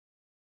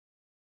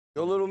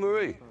Yo, little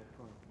Marie.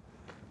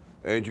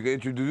 And you can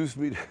introduce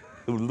me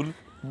to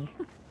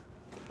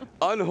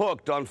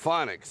Unhooked on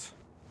phonics.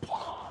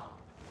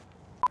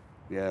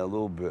 Yeah, a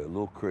little bit, a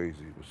little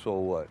crazy, but so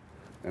what?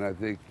 And I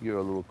think you're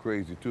a little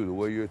crazy too. The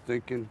way you're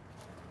thinking.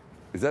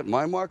 Is that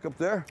my mark up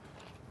there?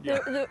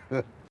 Yeah.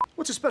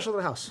 What's so special at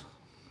the house?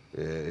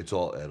 Yeah, it's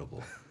all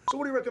edible. So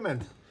what do you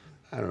recommend?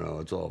 I don't know,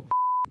 it's all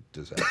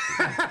disaster.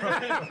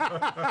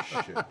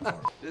 Shit.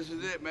 This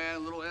is it, man, a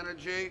little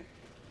energy.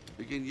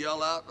 You can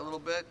yell out a little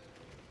bit.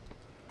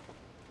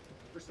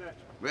 What's that?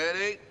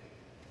 Ready?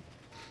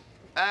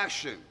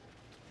 Action.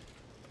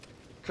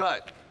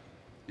 Cut.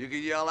 You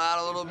can yell out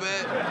a little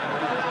bit.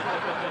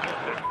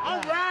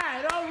 All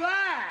right, all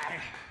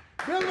right.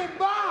 Building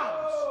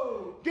bombs.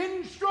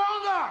 Getting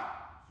stronger.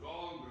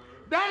 Stronger.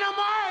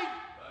 Dynamite.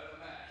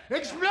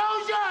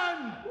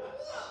 Explosion.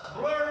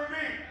 Blur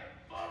me.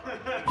 We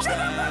gon'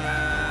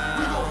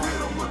 hit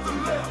him with the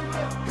left,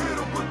 hit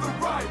him with the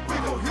right. We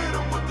gon' hit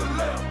him with the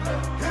left,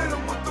 hit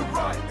him with the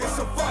right. It's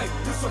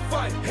a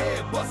fight,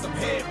 head bust him,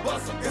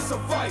 It's a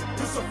fight,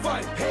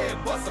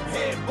 head bust him,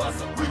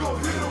 We gon'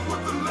 hit him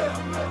with the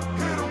left,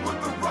 hit him with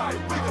the right.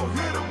 We gon'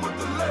 hit him with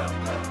the left,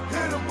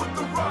 hit him with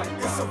the right.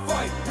 It's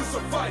a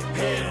fight,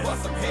 head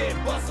bust him,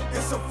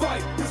 It's a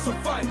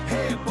fight,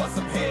 head bust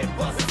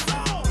him,